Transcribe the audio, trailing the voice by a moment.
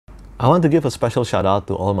I want to give a special shout out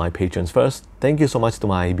to all my patrons first. Thank you so much to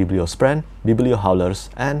my Bibliospren, Bibliohowlers,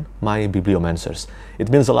 and my Bibliomancers. It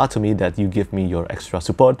means a lot to me that you give me your extra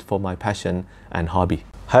support for my passion and hobby.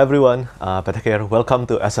 Hi everyone, Petrik here. Welcome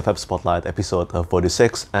to SFF Spotlight episode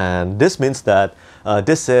 46, and this means that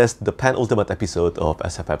this is the penultimate episode of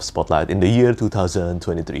SFF Spotlight in the year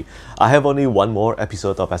 2023. I have only one more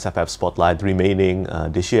episode of SFF Spotlight remaining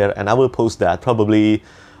this year, and I will post that probably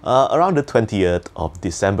around the 20th of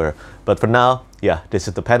December. But for now, yeah, this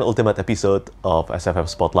is the penultimate episode of SFF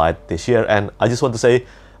Spotlight this year, and I just want to say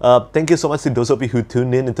thank you so much to those of you who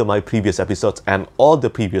tuned in into my previous episodes and all the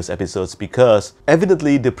previous episodes, because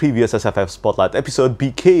evidently the previous SFF Spotlight episode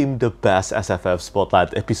became the best SFF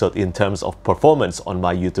Spotlight episode in terms of performance on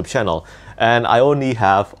my YouTube channel, and I only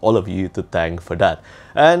have all of you to thank for that.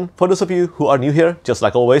 And for those of you who are new here, just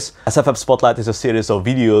like always, SFF Spotlight is a series of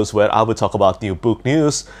videos where I will talk about new book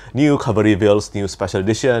news, new cover reveals, new special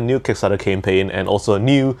edition, new Kickstarter campaign, and also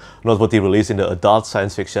new noteworthy release in the adult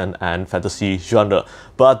science fiction and fantasy genre.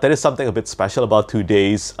 But there is something a bit special about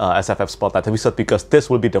today's SFF Spotlight episode, because this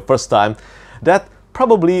will be the first time that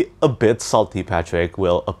probably a bit salty Petrik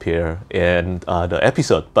will appear in the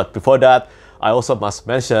episode. But before that, I also must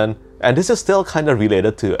mention, and this is still kind of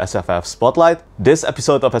related to SFF Spotlight, this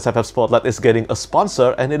episode of SFF Spotlight is getting a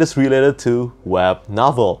sponsor, and it is related to web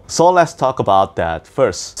novel. So let's talk about that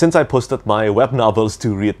first. Since I posted my web novels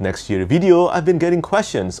to read next year video, I've been getting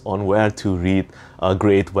questions on where to read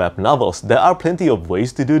great web novels. There are plenty of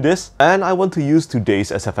ways to do this, and I want to use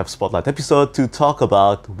today's SFF Spotlight episode to talk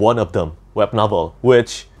about one of them, web novel,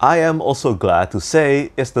 which I am also glad to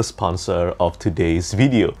say is the sponsor of today's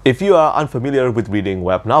video. If you are unfamiliar with reading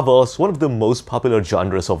web novels, one of the most popular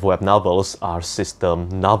genres of web novels are system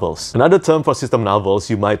novels. Another term for system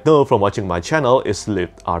novels you might know from watching my channel is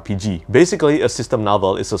lit RPG. Basically, a system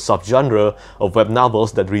novel is a subgenre of web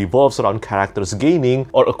novels that revolves around characters gaining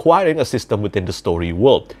or acquiring a system within the story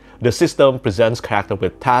world. The system presents characters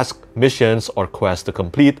with tasks, missions, or quests to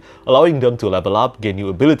complete, allowing them to level up, gain new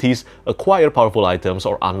abilities, acquire powerful items,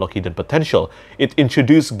 or unlock hidden potential. It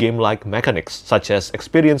introduces game-like mechanics such as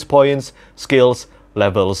experience points, skills,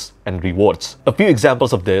 levels, and rewards. A few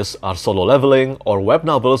examples of this are solo leveling or web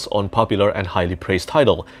novels on popular and highly praised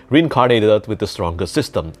title, reincarnated with the strongest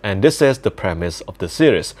system, and this is the premise of the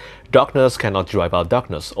series. Darkness cannot drive out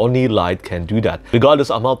darkness, only light can do that. The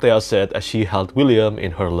goddess Amalthea said as she held William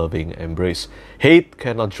in her loving embrace. Hate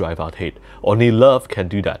cannot drive out hate, only love can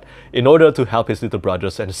do that. In order to help his little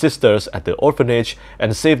brothers and sisters at the orphanage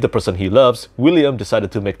and save the person he loves, William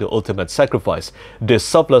decided to make the ultimate sacrifice. This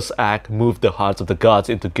selfless act moved the hearts of the gods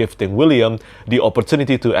into gifting William the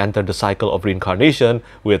opportunity to enter the cycle of reincarnation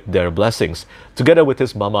with their blessings. Together with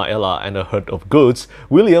his mama Ella and a herd of goats,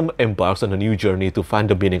 William embarks on a new journey to find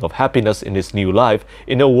the meaning of happiness in his new life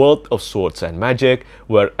in a world of swords and magic,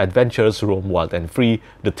 where adventures roam wild and free.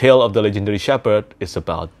 The tale of the legendary shepherd is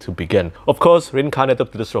about to begin. Of course,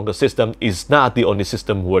 reincarnated to the strongest system is not the only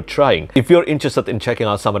system worth trying. If you're interested in checking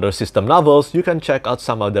out some other system novels, you can check out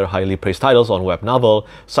some other highly praised titles on web novel,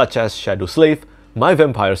 such as Shadow Slave, My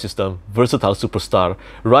Vampire System, Versatile Superstar,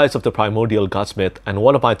 Rise of the Primordial Godsmith, and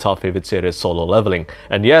one of my top favorite series, Solo Leveling.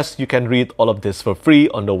 And yes, you can read all of this for free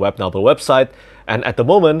on the web novel website. And at the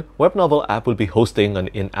moment, Web Novel app will be hosting an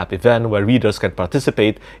in-app event where readers can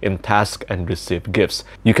participate in tasks and receive gifts.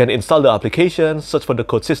 You can install the application, search for the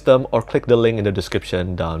code system, or click the link in the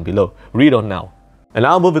description down below. Read on now. And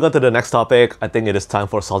now moving on to the next topic, I think it is time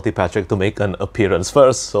for Salty Petrik to make an appearance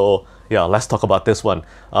first. So yeah, let's talk about this one.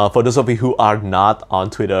 For those of you who are not on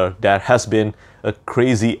Twitter, there has been a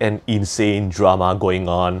crazy and insane drama going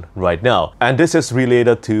on right now. And this is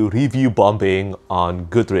related to review bombing on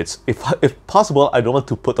Goodreads. If possible, I don't want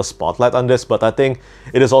to put a spotlight on this, but I think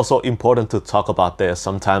it is also important to talk about this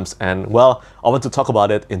sometimes. And well, I want to talk about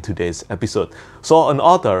it in today's episode. So an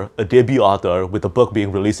author, a debut author with a book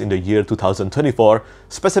being released in the year 2024,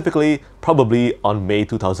 specifically probably on May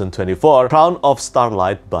 2024, Crown of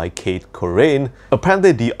Starlight by Kate Corain.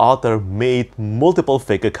 Apparently the author made multiple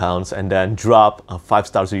fake accounts and then dropped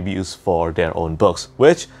 5-star reviews for their own books,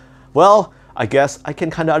 which, well, I guess I can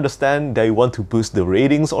kind of understand they want to boost the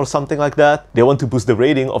ratings or something like that. They want to boost the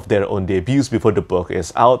rating of their own debuts before the book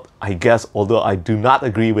is out, I guess, although I do not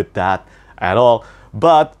agree with that at all.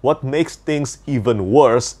 But what makes things even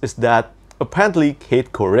worse is that apparently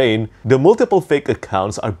Kate Corain, the multiple fake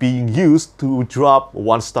accounts are being used to drop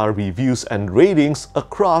 1-star reviews and ratings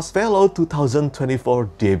across fellow 2024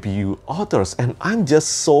 debut authors, and I'm just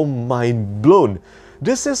so mind blown.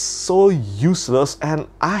 This is so useless and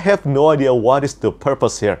I have no idea what is the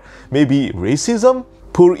purpose here. Maybe racism?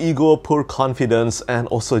 Poor ego, poor confidence, and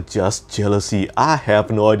also just jealousy. I have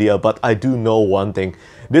no idea, but I do know one thing.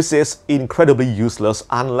 This is incredibly useless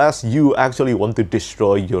unless you actually want to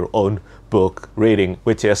destroy your own book rating,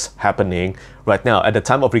 which is happening right now. At the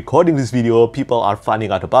time of recording this video, people are finding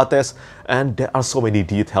out about this, and there are so many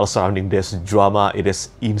details surrounding this drama. It is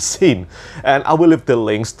insane. And I will leave the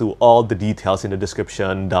links to all the details in the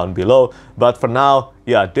description down below. But for now,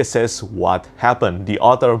 yeah, this is what happened. The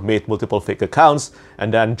author made multiple fake accounts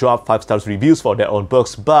and then dropped 5-star reviews for their own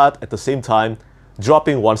books, but at the same time,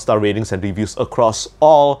 dropping 1-star ratings and reviews across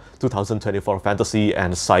all 2024 fantasy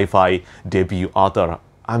and sci-fi debut author.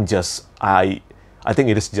 I think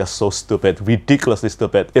it is just so stupid, ridiculously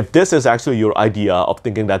stupid. If this is actually your idea of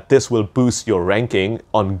thinking that this will boost your ranking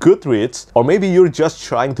on Goodreads, or maybe you're just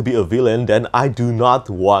trying to be a villain, then I do not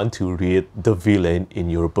want to read the villain in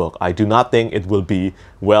your book. I do not think it will be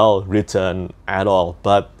well written at all.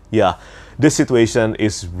 But yeah, this situation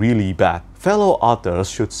is really bad. Fellow authors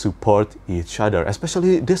should support each other,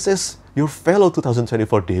 especially this is your fellow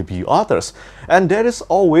 2024 debut authors. And there is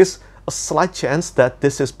always a slight chance that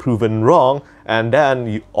this is proven wrong, and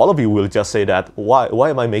then all of you will just say that why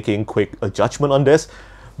am I making quick a judgment on this?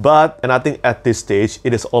 And I think at this stage,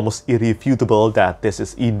 it is almost irrefutable that this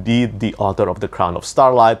is indeed the author of The Crown of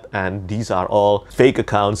Starlight, and these are all fake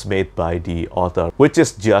accounts made by the author, which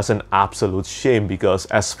is just an absolute shame because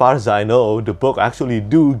as far as I know, the book actually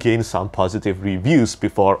do gain some positive reviews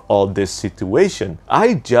before all this situation.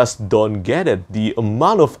 I just don't get it. The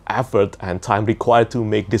amount of effort and time required to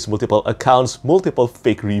make these multiple accounts, multiple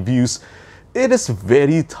fake reviews, it is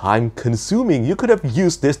very time consuming. You could have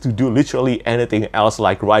used this to do literally anything else,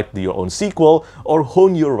 like write your own sequel or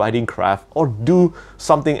hone your writing craft or do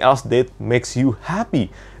something else that makes you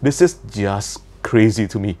happy. This is just crazy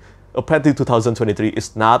to me. Apparently 2023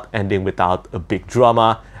 is not ending without a big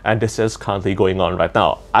drama, and this is currently going on right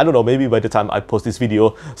now. I don't know, maybe by the time I post this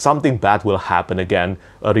video, something bad will happen again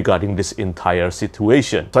regarding this entire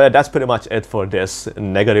situation. So yeah, that's pretty much it for this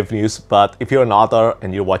negative news. But if you're an author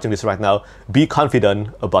and you're watching this right now, be confident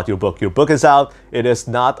about your book. Your book is out. It is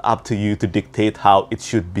not up to you to dictate how it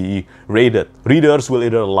should be rated. Readers will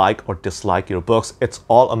either like or dislike your books. It's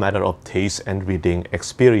all a matter of taste and reading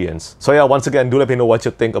experience. So yeah, once again, do let me know what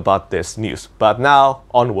you think about this news. But now,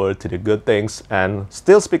 onward to the good things. And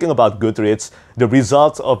still speaking about Goodreads, the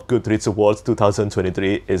results of Goodreads Awards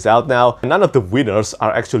 2023 is out now. None of the winners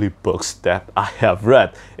are actually books that I have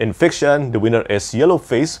read. In fiction, the winner is Yellow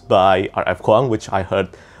Face by R.F. Kuang, which I heard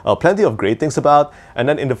plenty of great things about. And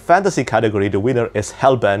then in the fantasy category, the winner is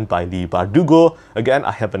Hellbent by Lee Bardugo. Again,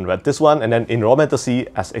 I haven't read this one. And then in romantasy,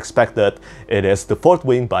 as expected, it is The Fourth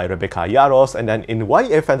Wing by Rebecca Yarros. And then in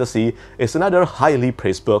YA fantasy, it's another highly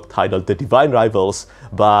praised book titled The Divine Rivals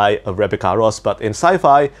by Rebecca Yarros. But in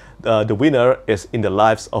sci-fi, the winner is In the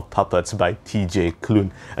Lives of Puppets by T.J. Klune.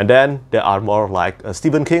 And then there are more like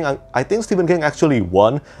Stephen King. I think Stephen King actually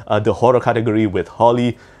won the horror category with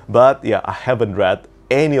Holly. But yeah, I haven't read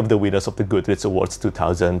any of the winners of the Goodreads Awards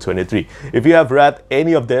 2023. If you have read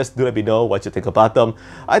any of this, do let me know what you think about them.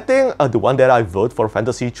 I think the one that I vote for,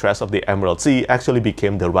 Fantasy Thresh of the Emerald Sea, actually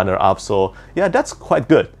became the runner-up. So yeah, that's quite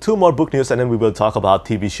good. 2 more book news and then we will talk about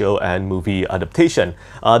TV show and movie adaptation.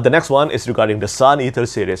 The next one is regarding the Sun Eater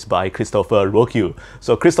series by Christopher Rokyu.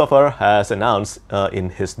 So Christopher has announced in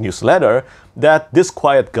his newsletter that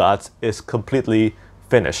Disquiet Gods is completely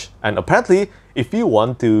finished. And apparently, if you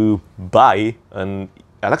want to buy an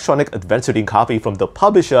electronic adventuring copy from the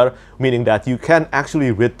publisher, meaning that you can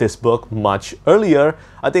actually read this book much earlier,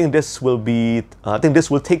 I think this will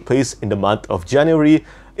take place in the month of January.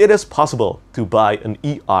 It is possible to buy an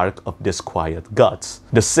e-arc of Disquiet Gods,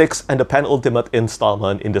 the 6th and the penultimate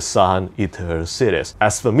installment in the Sun Eater series.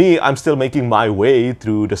 As for me, I'm still making my way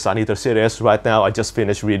through the Sun Eater series. Right now, I just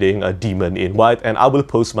finished reading A Demon in White, and I will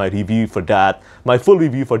post my review for that, my full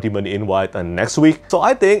review for Demon in White next week. So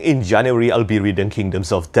I think in January, I'll be reading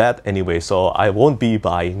Kingdoms of Death anyway, so I won't be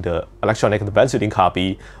buying the electronic adventuring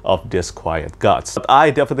copy of Disquiet Gods. But I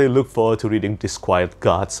definitely look forward to reading Disquiet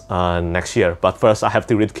Gods next year. But first, I have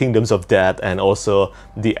to read Kingdoms of Death and also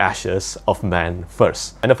The Ashes of Man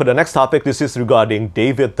first. And for the next topic, this is regarding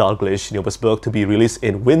David Dalglish's newest book to be released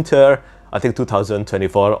in winter, I think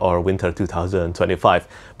 2024 or winter 2025.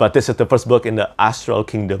 But this is the first book in the Astral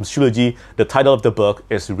Kingdoms trilogy. The title of the book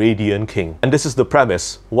is Radiant King. And this is the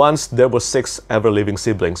premise. Once there were 6 ever-living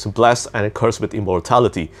siblings, blessed and cursed with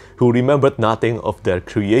immortality, who remembered nothing of their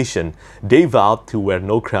creation. They vowed to wear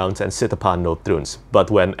no crowns and sit upon no thrones. But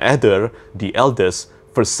when Eder, the eldest,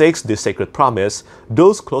 forsakes this sacred promise,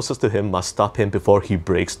 those closest to him must stop him before he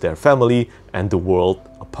breaks their family and the world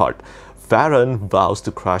apart. Varan vows to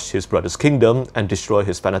crush his brother's kingdom and destroy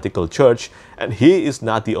his fanatical church, and he is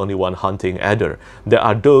not the only one hunting Eder. There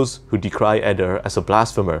are those who decry Eder as a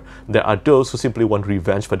blasphemer. There are those who simply want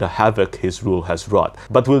revenge for the havoc his rule has wrought.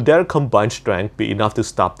 But will their combined strength be enough to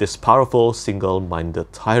stop this powerful,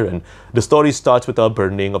 single-minded tyrant? The story starts with a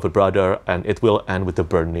burning of a brother, and it will end with the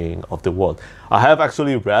burning of the world. I have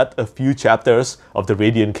actually read a few chapters of The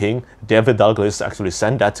Radiant King. David Douglas actually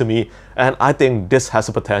sent that to me, and I think this has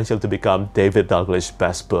the potential to become David Douglas'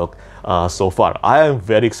 best book so far. I am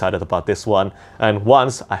very excited about this one, and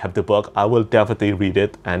once I have the book, I will definitely read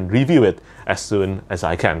it and review it as soon as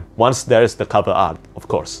I can, once there is the cover art, of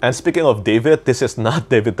course. And speaking of David, this is not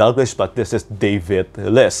David Douglas, but this is David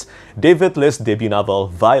Liss. David Liss' debut novel,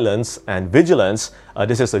 Violence and Vigilance.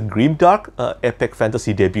 This is a grimdark epic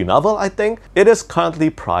fantasy debut novel, I think. It is currently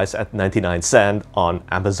priced at 99 cents on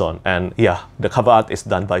Amazon. And yeah, the cover art is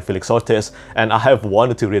done by Felix Ortiz, and I have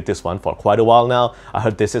wanted to read this one for quite a while now. I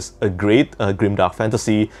heard this is a great grimdark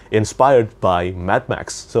fantasy inspired by Mad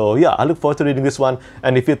Max. So yeah, I look forward to reading this one.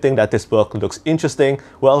 And if you think that this book looks interesting,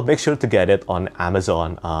 well, make sure to get it on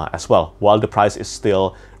Amazon as well, while the price is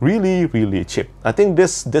still really cheap. I think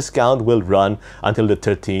this discount will run until the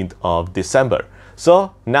 13th of December.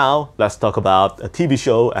 So now let's talk about a TV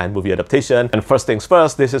show and movie adaptation. And first things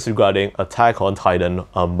first, this is regarding Attack on Titan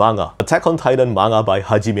manga. Attack on Titan manga by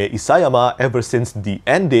Hajime Isayama. Ever since the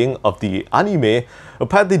ending of the anime,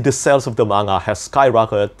 apparently the sales of the manga has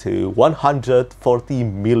skyrocketed to 140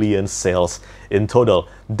 million sales in total.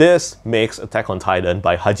 This makes Attack on Titan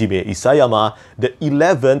by Hajime Isayama the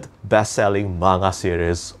 11th best-selling manga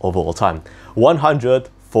series of all time.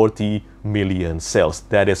 140 million sales.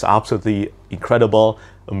 That is absolutely incredible,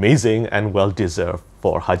 amazing, and well-deserved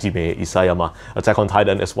for Hajime Isayama. Attack on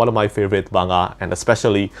Titan is one of my favorite manga, and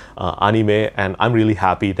especially anime, and I'm really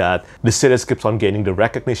happy that the series keeps on gaining the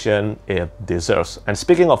recognition it deserves. And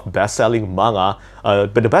speaking of best-selling manga,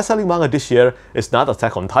 but the best-selling manga this year is not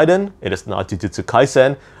Attack on Titan, it is not Jujutsu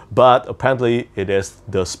Kaisen, but apparently it is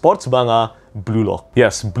the sports manga Blue Lock.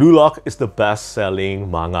 Yes, Blue Lock is the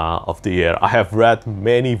best-selling manga of the year. I have read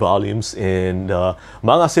many volumes in the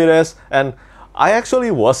manga series, and I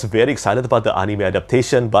actually was very excited about the anime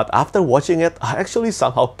adaptation, but after watching it, I actually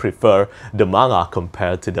somehow prefer the manga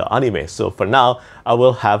compared to the anime. So for now, I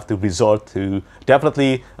will have to resort to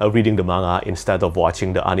definitely reading the manga instead of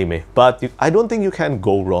watching the anime. But I don't think you can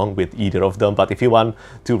go wrong with either of them. But if you want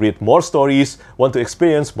to read more stories, want to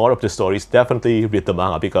experience more of the stories, definitely read the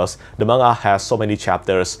manga, because the manga has so many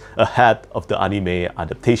chapters ahead of the anime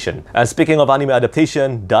adaptation. And speaking of anime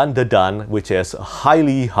adaptation, Dan the Dan, which is a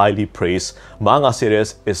highly praised manga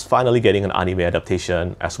series, is finally getting an anime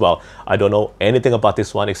adaptation as well. I don't know anything about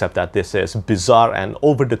this one except that this is bizarre and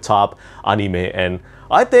over-the-top anime, and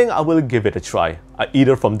I think I will give it a try,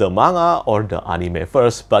 either from the manga or the anime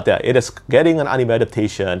first, but it is getting an anime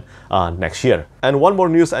adaptation next year. And one more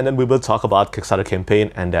news, and then we will talk about Kickstarter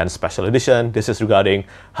campaign and then special edition. This is regarding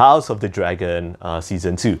House of the Dragon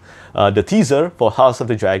Season 2. The teaser for House of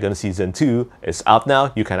the Dragon Season 2 is out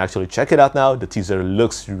now. You can actually check it out now. The teaser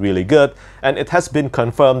looks really good, and it has been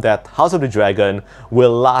confirmed that House of the Dragon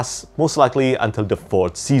will last most likely until the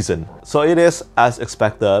 4th season. So it is as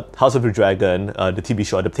expected. House of the Dragon, the TV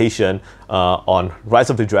show adaptation on Rise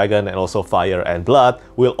of the Dragon and also Fire and Blood,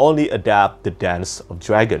 will only adapt the Dance of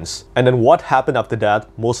Dragons. And then what happened after that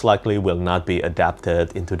most likely will not be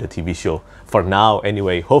adapted into the TV show. For now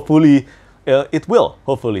anyway, hopefully it will,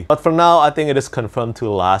 hopefully. But for now, I think it is confirmed to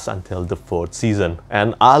last until the 4th season.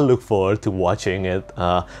 And I look forward to watching it.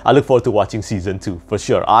 I look forward to watching Season 2, for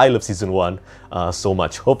sure. I love Season 1 so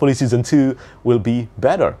much. Hopefully Season 2 will be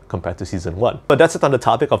better compared to Season 1. But that's it on the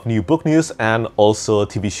topic of new book news and also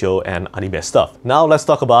TV show and anime stuff. Now let's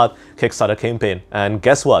talk about Kickstarter campaign. And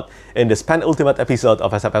guess what? In this penultimate episode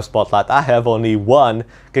of SFF Spotlight, I have only one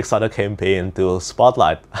Kickstarter campaign to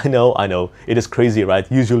spotlight. I know, it is crazy,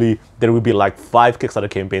 right? Usually there will be like 5 Kickstarter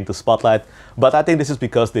campaigns to spotlight, but I think this is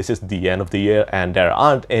because this is the end of the year and there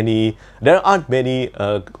aren't many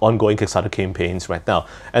ongoing Kickstarter campaigns right now.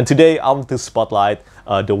 And today I want to spotlight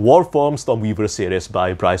the Warform Stormweaver series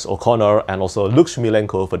by Bryce O'Connor and also Luke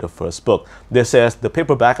Shmilenko for the first book. This is the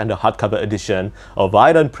paperback and the hardcover edition of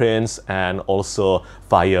Iron Prince and also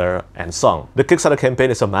Fire and Song. The Kickstarter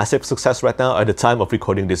campaign is a massive success right now. At the time of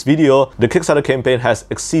recording this video, the Kickstarter campaign has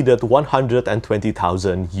exceeded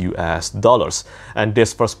 120,000 US dollars. And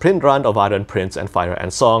this first print run of Iron Prince and Fire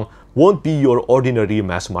and Song won't be your ordinary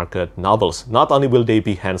mass market novels. Not only will they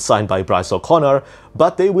be hand-signed by Bryce O'Connor,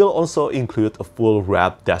 but they will also include a full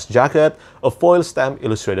wrap dash jacket, a foil stamp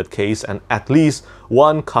illustrated case, and at least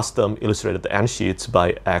one custom illustrated end sheets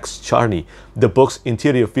by X Charney. The book's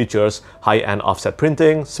interior features high-end offset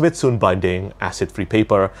printing, Smithsonian binding, acid-free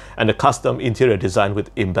paper, and a custom interior design with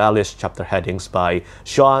embellished chapter headings by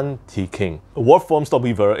Sean T. King. Warform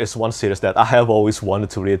Stormweaver is one series that I have always wanted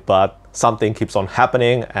to read, but something keeps on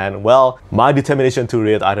happening, and well, my determination to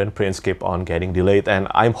read Iron Prince keep on getting delayed, and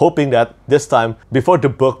I'm hoping that this time, before the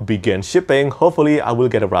book begins shipping, hopefully I will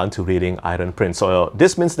get around to reading Iron Prince. So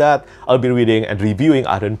this means that I'll be reading and reviewing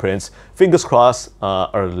Iron Prince, fingers crossed,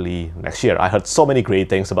 early next year. I heard so many great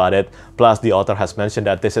things about it, plus the author has mentioned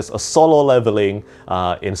that this is a solo leveling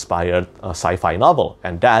inspired sci-fi novel,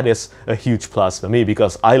 and that is a huge plus for me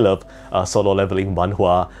because I love solo leveling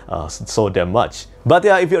manhwa so damn much. But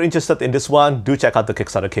yeah, if you're interested in this one, do check out the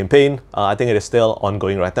Kickstarter campaign. I think it is still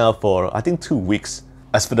ongoing right now for, I think, 2 weeks.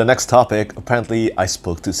 As for the next topic, apparently I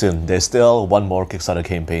spoke too soon. There's still one more Kickstarter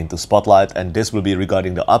campaign to spotlight, and this will be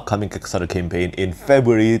regarding the upcoming Kickstarter campaign in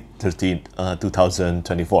February 13th,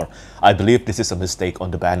 2024. I believe this is a mistake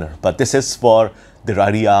on the banner, but this is for the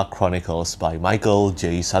Riyria Chronicles by Michael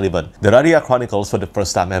J. Sullivan. The Riyria Chronicles, for the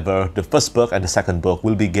first time ever, the first book and the second book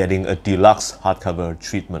will be getting a deluxe hardcover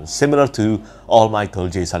treatment, similar to all Michael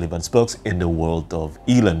J. Sullivan's books in the world of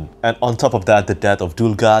Elon. And on top of that, the death of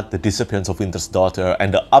Dulgat, the disappearance of Winter's daughter,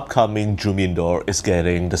 and the upcoming Drumindor is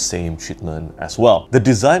getting the same treatment as well. The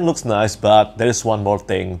design looks nice, but there is one more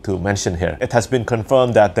thing to mention here. It has been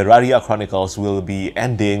confirmed that the Riyria Chronicles will be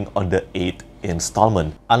ending on the 8th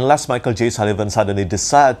installment. Unless Michael J. Sullivan suddenly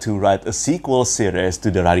decides to write a sequel series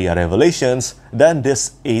to the Riyria Revelations, then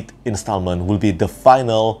this 8th installment will be the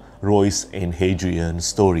final Royce and Hadrian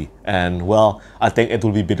story. And well, I think it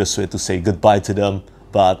will be bittersweet to say goodbye to them,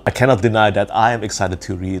 but I cannot deny that I am excited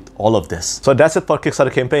to read all of this. So that's it for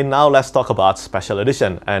Kickstarter campaign. Now let's talk about special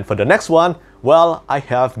edition. And for the next one, well, I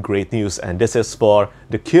have great news, and this is for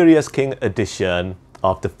the Curious King edition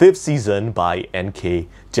of the 5th season by N.K.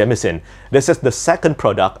 Jemisin. This is the second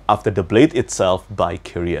product after the Blade itself by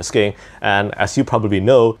Curious King, and as you probably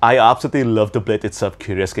know, I absolutely love the Blade itself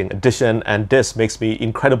Curious King edition, and this makes me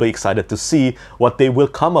incredibly excited to see what they will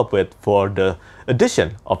come up with for the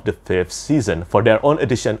edition of the 5th season, for their own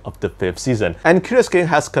edition of the 5th season. And Curious King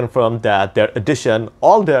has confirmed that their edition,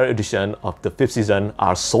 all their edition of the 5th season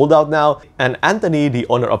are sold out now, and Anthony, the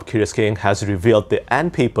owner of Curious King, has revealed the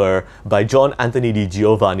end paper by John Anthony Di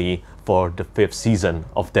Giovanni for the 5th season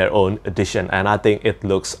of their own edition, and I think it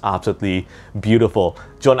looks absolutely beautiful.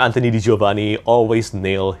 John Anthony Di Giovanni always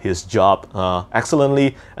nails his job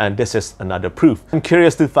excellently, and this is another proof. I'm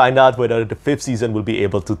curious to find out whether the 5th season will be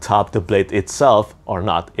able to top the Blade itself or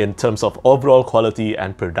not in terms of overall quality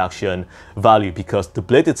and production value, because the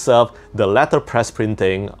Blade itself, the letterpress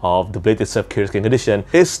printing of the Blade itself Curious King edition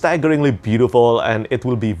is staggeringly beautiful, and it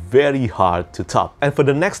will be very hard to top. And for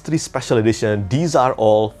the next 3 special editions, these are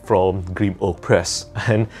all from Grim Oak Press.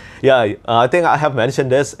 And yeah, I think I have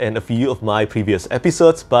mentioned this in a few of my previous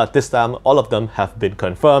episodes, but this time all of them have been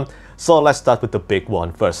confirmed. So let's start with the big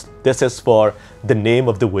one first. This is for The Name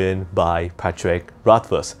of the Wind by Petrik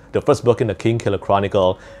Rothfuss. The first book in the Kingkiller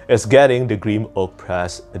Chronicle is getting the Grim Oak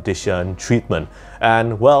Press edition treatment.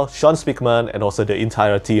 And well, Sean Spickman and also the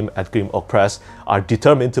entire team at Grim Oak Press are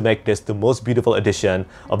determined to make this the most beautiful edition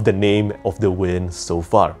of The Name of the Wind so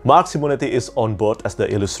far. Mark Simonetti is on board as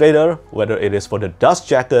the illustrator, whether it is for the dust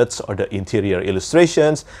jackets or the interior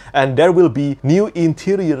illustrations, and there will be new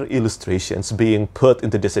interior illustrations being put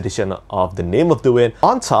into this edition of The Name of the Wind,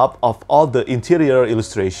 on top of all the interior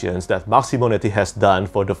illustrations that Mark Simonetti has done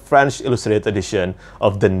for the French illustrated edition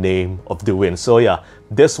of The Name of the Wind. So yeah,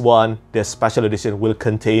 this special edition will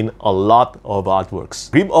contain a lot of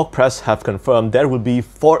artworks. Grim Oak Press have confirmed there will be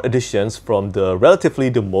 4 editions, from the relatively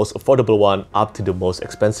the most affordable one up to the most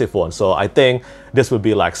expensive one. So I think this will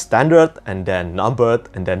be like standard, and then numbered,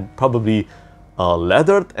 and then probably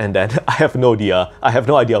leathered, and then I have no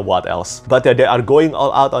idea what else. But they are going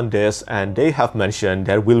all out on this, and they have mentioned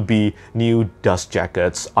there will be new dust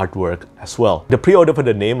jackets artwork as well. The pre-order for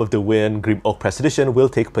The Name of the Wind Grim Oak Press edition will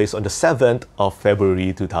take place on the 7th of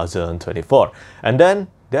February 2024. And then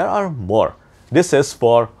there are more. This is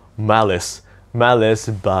for Malice. Malice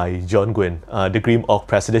by John Gwynne. The Grim Oak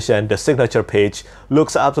Press edition, the signature page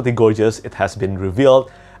looks absolutely gorgeous. It has been revealed,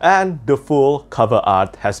 and the full cover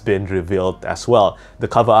art has been revealed as well. The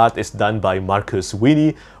cover art is done by Marcus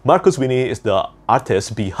Winnie. Marcus Winnie is the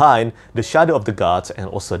artist behind The Shadow of the Gods and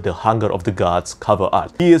also The Hunger of the Gods cover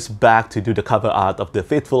art. He is back to do the cover art of The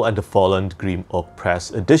Faithful and the Fallen Grim Oak Press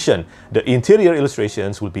edition. The interior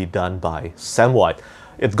illustrations will be done by Sam White.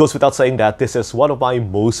 It goes without saying that this is one of my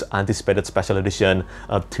most anticipated special edition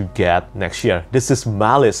to get next year. This is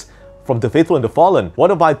Malice from The Faithful and the Fallen,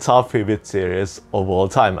 one of my top favorite series of all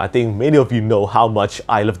time. I think many of you know how much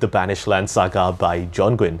I love the Banished Land saga by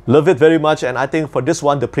John Gwynne. Love it very much, and I think for this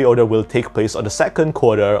one, the pre-order will take place on the second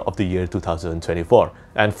quarter of the year 2024.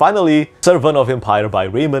 And finally, Servant of Empire by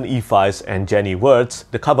Raymond E. Feist and Jenny Wirtz.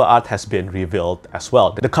 The cover art has been revealed as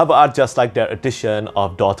well. The cover art, just like their edition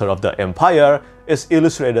of Daughter of the Empire, is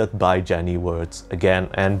illustrated by Jenny Wirtz again,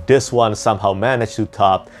 and this one somehow managed to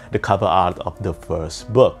top the cover art of the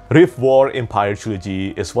first book. Rift War Empire trilogy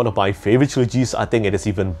is one of my favorite trilogies. I think it is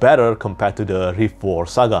even better compared to the Rift War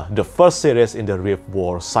saga, the first series in the Rift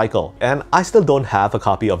War cycle. And I still don't have a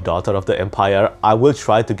copy of Daughter of the Empire. I will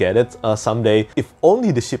try to get it someday. If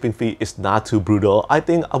only the shipping fee is not too brutal, I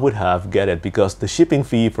think I would have get it, because the shipping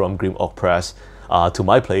fee from Grim Oak Press to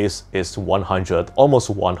my place is almost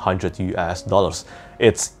 $100 US.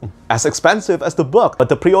 It's as expensive as the book, but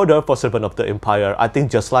the pre-order for Servant of the Empire, I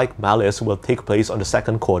think just like Malice, will take place on the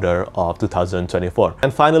second quarter of 2024.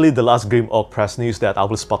 And finally, the last Grim Oak Press news that I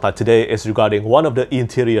will spotlight today is regarding one of the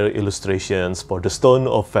interior illustrations for The Stone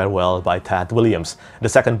of Farewell by Tad Williams, the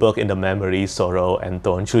second book in the Memory, Sorrow, and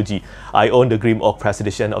Thorn trilogy. I own the Grim Oak Press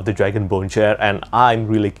edition of the Dragon Bone chair, and I'm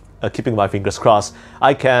really keeping my fingers crossed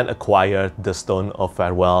I can acquire The Stone of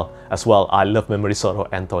Farewell as well. I love Memory, Sorrow,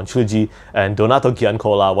 and Thorn trilogy, and Donato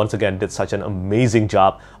Giancola once again did such an amazing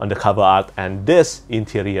job on the cover art and this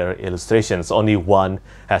interior illustrations. Only one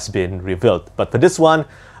has been revealed, but for this one,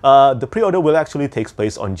 the pre-order will actually take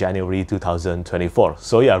place on January 2024.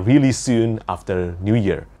 So yeah, really soon after New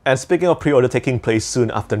Year. And speaking of pre-order taking place soon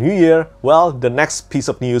after New Year, well, the next piece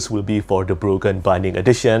of news will be for the Broken Binding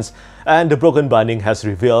editions. And the Broken Binding has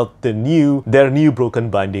revealed their new Broken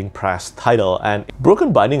Binding press title. And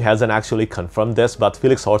Broken Binding hasn't actually confirmed this, but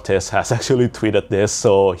Felix Ortiz has actually tweeted this.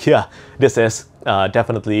 So yeah, this is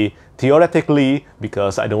definitely theoretically,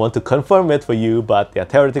 because I don't want to confirm it for you, but yeah,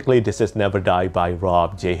 theoretically, this is Never Die by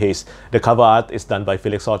Rob J. Hayes. The cover art is done by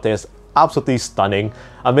Felix Ortiz. Absolutely stunning.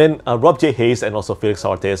 I mean, Rob J. Hayes and also Felix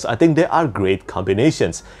Ortiz, I think they are great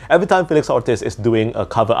combinations. Every time Felix Ortiz is doing a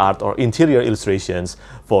cover art or interior illustrations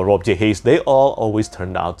for Rob J. Hayes, they all always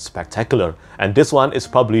turned out spectacular. And this one is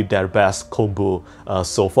probably their best combo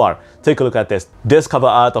so far. Take a look at this. This cover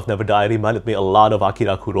art of Never Die reminded me a lot of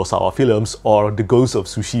Akira Kurosawa films or The Ghost of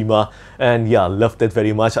Tsushima. And yeah, loved it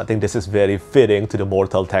very much. I think this is very fitting to the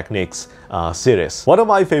Mortal Techniques series. One of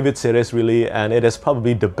my favorite series really, and it is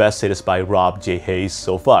probably the best series by Rob J. Hayes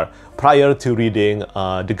so far, prior to reading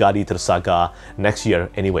the God Eater saga next year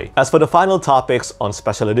anyway. As for the final topics on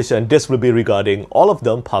special edition, this will be regarding all of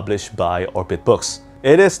them published by Orbit Books.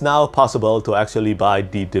 It is now possible to actually buy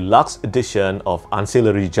the deluxe edition of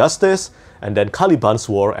Ancillary Justice, and then Caliban's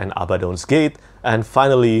War and Abaddon's Gate, and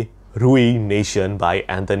finally Ruination by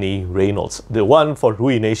Anthony Reynolds. The one for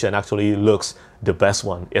Ruination actually looks the best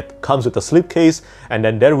one. It comes with a slipcase, and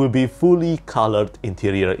then there will be fully colored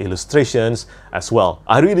interior illustrations as well.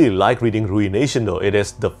 I really like reading Ruination though. It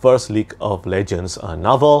is the first League of Legends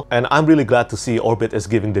novel, and I'm really glad to see Orbit is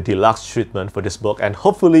giving the deluxe treatment for this book, and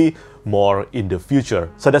hopefully more in the future.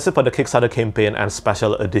 So that's it for the Kickstarter campaign and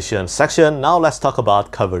special edition section. Now let's talk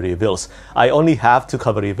about cover reveals. I only have 2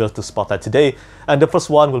 cover reveals to spotlight today, and the first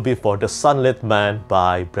one will be for The Sunlit Man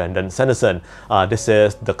by Brandon Sanderson. This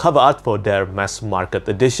is the cover art for their mass market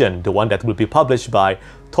edition, the one that will be published by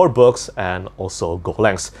Tor Books and also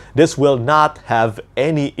Gollancz. This will not have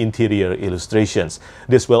any interior illustrations.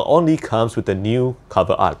 This will only comes with a new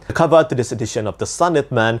cover art. The cover art to this edition of The Sunlit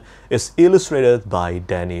Man is illustrated by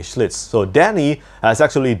Danny Schlitz. So Danny has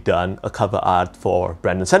actually done a cover art for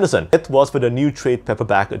Brandon Sanderson. It was for the new trade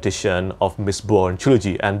paperback edition of Mistborn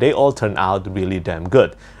trilogy, and they all turned out really damn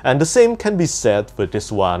good. And the same can be said for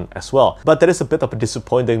this one as well. But there is a bit of a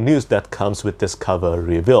disappointing news that comes with this cover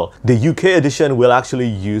reveal. The UK edition will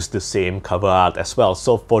actually use the same cover art as well.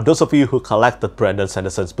 So for those of you who collected Brandon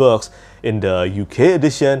Sanderson's books in the UK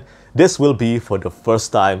edition, this will be for the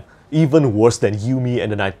first time even worse than Yumi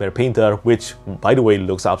and the Nightmare Painter, which by the way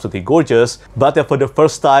looks absolutely gorgeous. But for the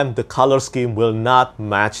first time, the color scheme will not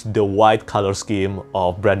match the white color scheme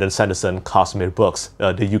of Brandon Sanderson Cosmere books,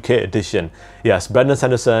 the UK edition. Yes, Brandon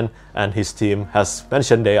Sanderson and his team has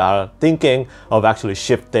mentioned they are thinking of actually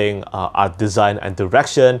shifting art design and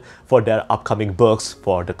direction for their upcoming books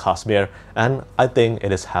for the Cosmere, and I think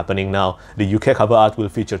it is happening now. The UK cover art will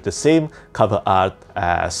feature the same cover art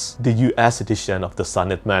as the US edition of The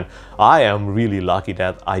Sunlit Man. I am really lucky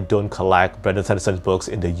that I don't collect Brandon Sanderson's books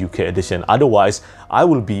in the UK edition. Otherwise, I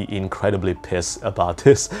will be incredibly pissed about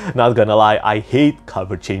this. Not gonna lie, I hate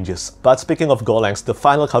cover changes. But speaking of Golangs, the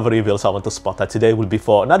final cover reveals I want to spotlight today will be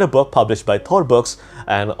for another book published by Tor Books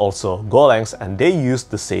and also Golangs, and they used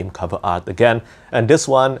the same cover art again. And this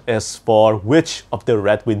one is for Witch of the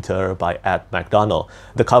Red Winter by Ed McDonald.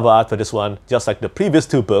 The cover art for this one, just like the previous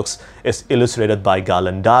two books, is illustrated by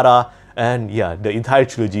Galandara. And yeah, the entire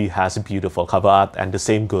trilogy has beautiful cover art, and the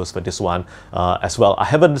same goes for this one as well. I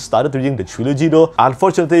haven't started reading the trilogy though.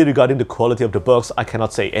 Unfortunately, regarding the quality of the books, I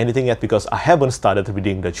cannot say anything yet because I haven't started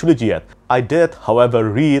reading the trilogy yet. I did,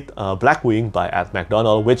 however, read Blackwing by Ed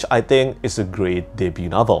McDonald, which I think is a great debut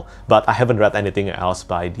novel, but I haven't read anything else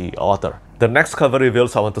by the author. The next cover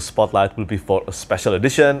reveals I want to spotlight will be for a special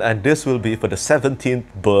edition, and this will be for the 17th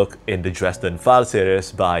book in the Dresden Files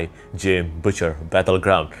series by Jim Butcher,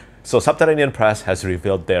 Battleground. So Subterranean Press has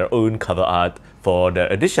revealed their own cover art for their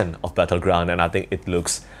edition of Battleground, and I think it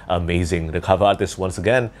looks amazing. The cover art is once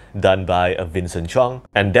again done by Vincent Chong,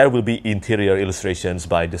 and there will be interior illustrations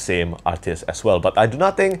by the same artist as well. But I do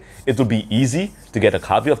not think it will be easy to get a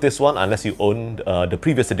copy of this one unless you own the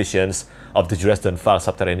previous editions of the Dresden Files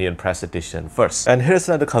Subterranean Press edition first. And here's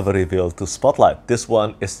another cover reveal to spotlight. This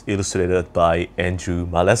one is illustrated by Andrew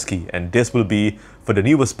Malice, and this will be for the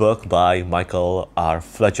newest book by Michael R.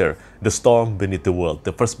 Fletcher, The Storm Beneath the World,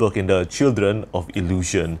 the first book in the Children of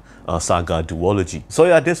Illusion saga duology. So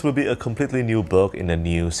yeah, this will be a completely new book in a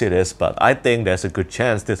new series, but I think there's a good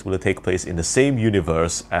chance this will take place in the same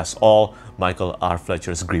universe as all Michael R.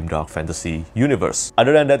 Fletcher's grimdark fantasy universe.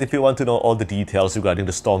 Other than that, if you want to know all the details regarding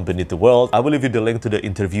The Storm Beneath the World, I will leave you the link to the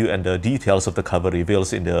interview and the details of the cover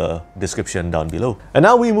reveals in the description down below. And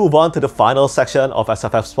now we move on to the final section of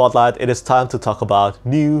SFF Spotlight. It is time to talk about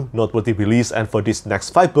new noteworthy release, and for these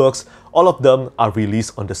next 5 books, all of them are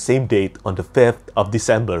released on the same date, on the 5th of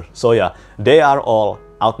December. So yeah, they are all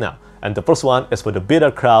out now. And the first one is for The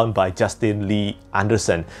Bitter Crown by Justin Lee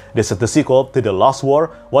Anderson. This is the sequel to The Lost War,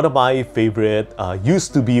 one of my favorite,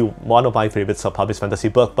 used to be one of my favorite self-published fantasy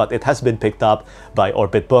book, but it has been picked up by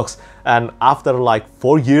Orbit Books. And after like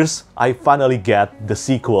 4 years, I finally get the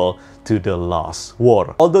sequel to The Lost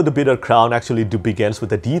War. Although The Bitter Crown actually begins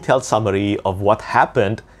with a detailed summary of what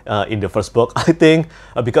happened in the first book, I think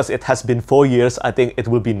because it has been 4 years, I think it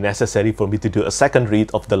will be necessary for me to do a second read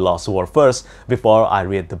of The Lost War first before I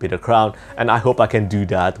read The Bitter Crown, and I hope I can do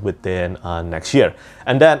that within next year.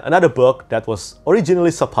 And then another book that was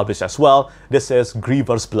originally self-published as well, this is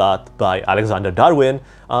Griever's Blood by Alexander Darwin.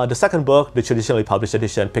 The second book, the traditionally published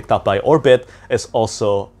edition picked up by Orbit, is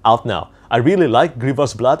also out now. I really like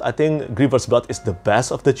Griever's Blood. I think Griever's Blood is the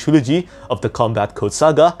best of the trilogy of the Combat Code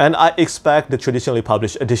saga, and I expect the traditionally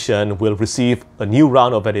published edition will receive a new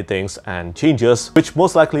round of editings and changes, which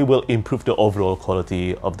most likely will improve the overall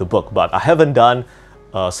quality of the book. But I haven't done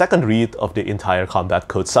a second read of the entire Combat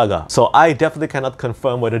Code saga, so I definitely cannot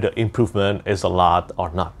confirm whether the improvement is a lot or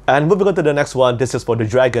not. And moving on to the next one, this is for The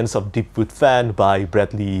Dragons of Deepwood Fen by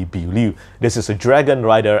Bradley B. Liu. This is a Dragon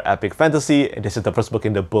Rider epic fantasy, and this is the first book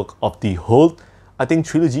in the Book of the Hold, I think,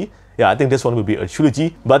 trilogy. Yeah, I think this one will be a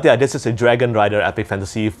trilogy. But yeah, this is a Dragon Rider epic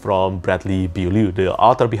fantasy from Bradley B. Liu, the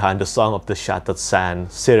author behind the Song of the Shattered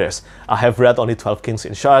Sand series. I have read only 12 Kings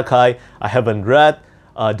in Sharakai. I haven't read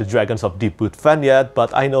The Dragons of Deepwood Fen yet,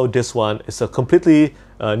 but I know this one is a completely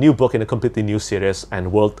new book in a completely new series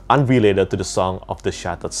and world unrelated to the Song of the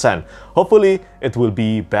Shattered Sand. Hopefully it will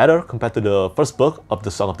be better compared to the first book of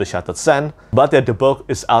the Song of the Shattered Sand. But yeah, the book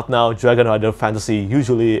is out now. Dragon Rider fantasy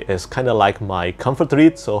usually is kind of like my comfort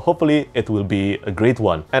read, so hopefully it will be a great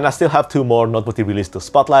one. And I still have 2 more noteworthy releases to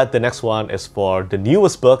spotlight. The next one is for the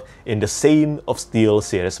newest book in the Saint of Steel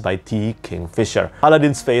series by T. Kingfisher.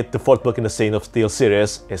 Paladin's Fate, the 4th book in the Saint of Steel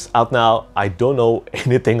series, is out now. I don't know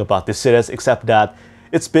anything about this series except that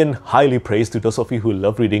it's been highly praised to those of you who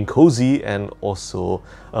love reading cozy and also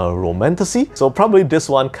romantasy. So probably this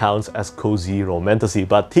one counts as cozy romantasy.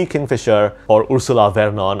 But T. Kingfisher or Ursula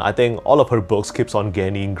Vernon, I think all of her books keeps on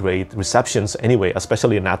gaining great receptions anyway,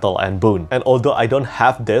 especially Natal and Boone. And although I don't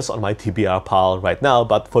have this on my TBR pile right now,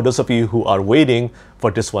 but for those of you who are waiting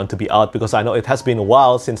for this one to be out, because I know it has been a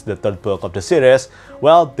while since the 3rd book of the series,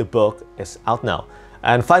 well, the book is out now.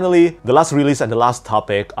 And finally, the last release and the last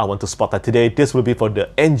topic I want to spotlight today, this will be for The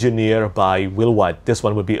Engineer by Will White. This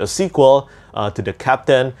one will be a sequel to The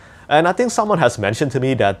Captain. And I think someone has mentioned to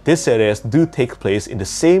me that this series do take place in the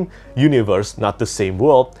same universe, not the same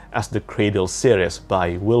world, as the Cradle series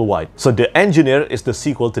by Will White. So The Engineer is the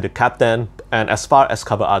sequel to The Captain, And as far as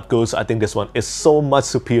cover art goes, I think this one is so much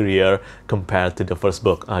superior compared to the first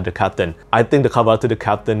book, The Captain. I think the cover art to The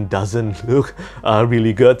Captain doesn't look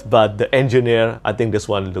really good, but The Engineer, I think this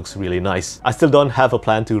one looks really nice. I still don't have a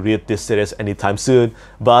plan to read this series anytime soon,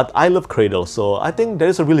 but I love Cradle, so I think there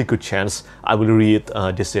is a really good chance I will read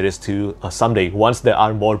this series too someday, once there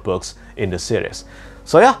are more books in the series.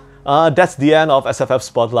 So yeah, that's the end of SFF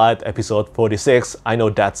Spotlight episode 46. I know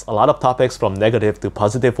that's a lot of topics from negative to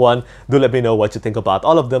positive one. Do let me know what you think about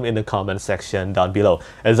all of them in the comment section down below.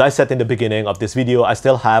 As I said in the beginning of this video, I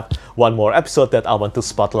still have one more episode that I want to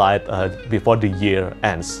spotlight before the year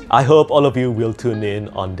ends. I hope all of you will tune in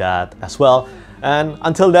on that as well. And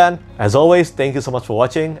until then, as always, thank you so much for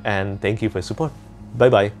watching and thank you for your support. Bye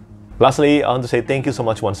bye. Lastly, I want to say thank you so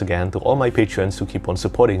much once again to all my patrons who keep on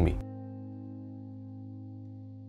supporting me.